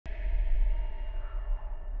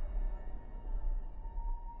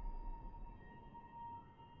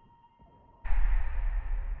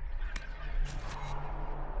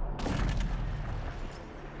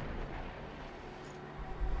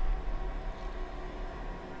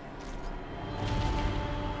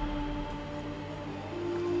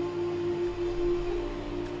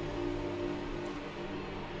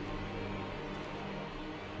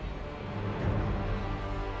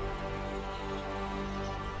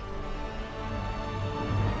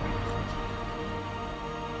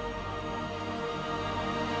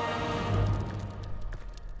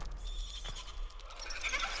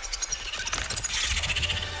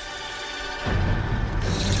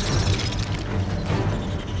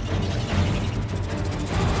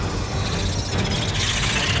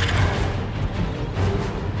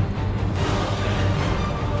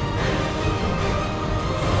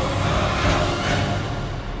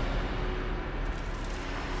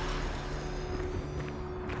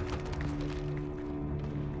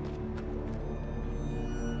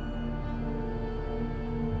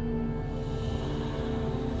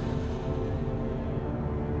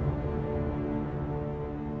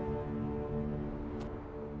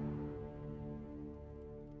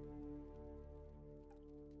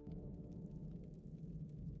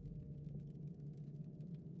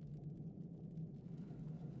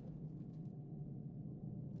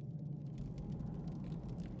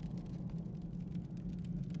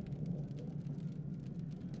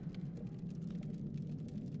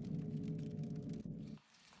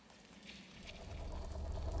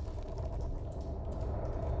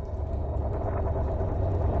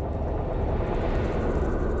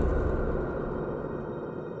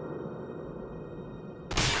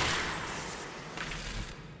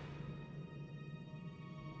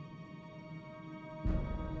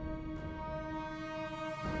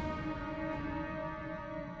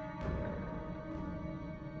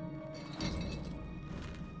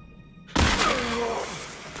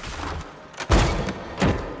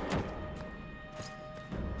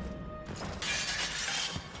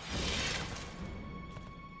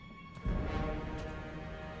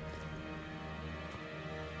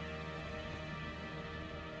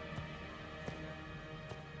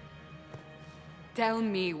Tell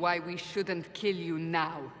me why we shouldn't kill you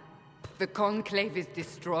now. The Conclave is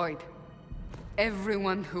destroyed.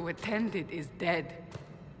 Everyone who attended is dead.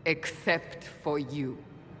 Except for you.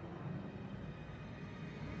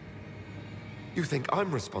 You think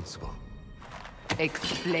I'm responsible?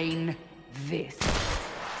 Explain this.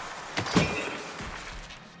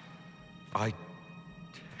 I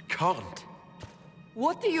can't.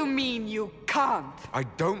 What do you mean you can't? I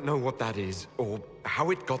don't know what that is, or how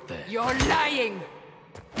it got there. You're lying!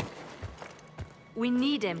 We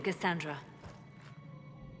need him, Cassandra.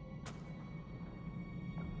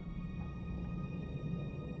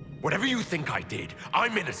 Whatever you think I did,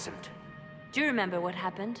 I'm innocent. Do you remember what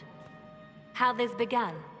happened? How this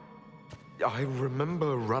began? I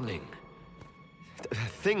remember running.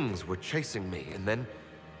 Things were chasing me, and then...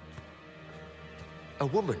 a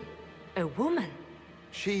woman. A woman?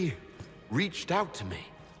 She reached out to me.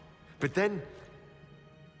 But then...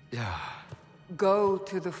 Go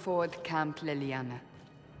to the Ford camp, Liliana.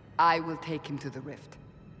 I will take him to the rift.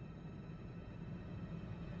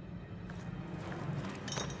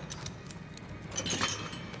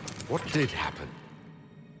 What did happen?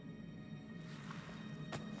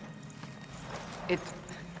 It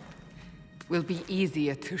will be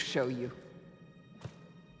easier to show you.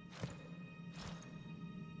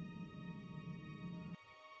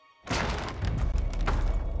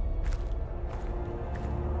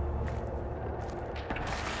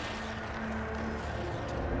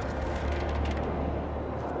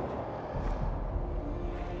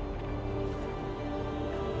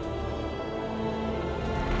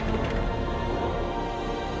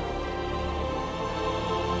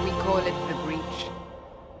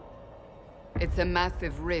 It's a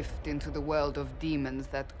massive rift into the world of demons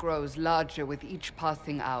that grows larger with each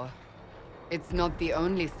passing hour. It's not the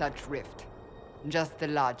only such rift, just the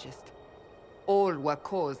largest. All were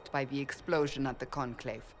caused by the explosion at the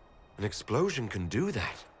Conclave. An explosion can do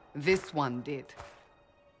that? This one did.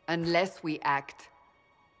 Unless we act,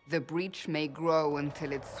 the breach may grow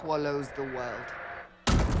until it swallows the world.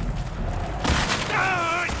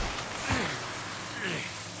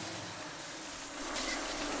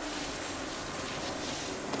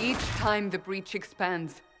 Each time the breach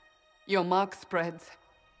expands, your mark spreads,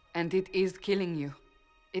 and it is killing you.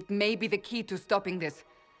 It may be the key to stopping this,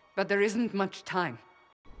 but there isn't much time.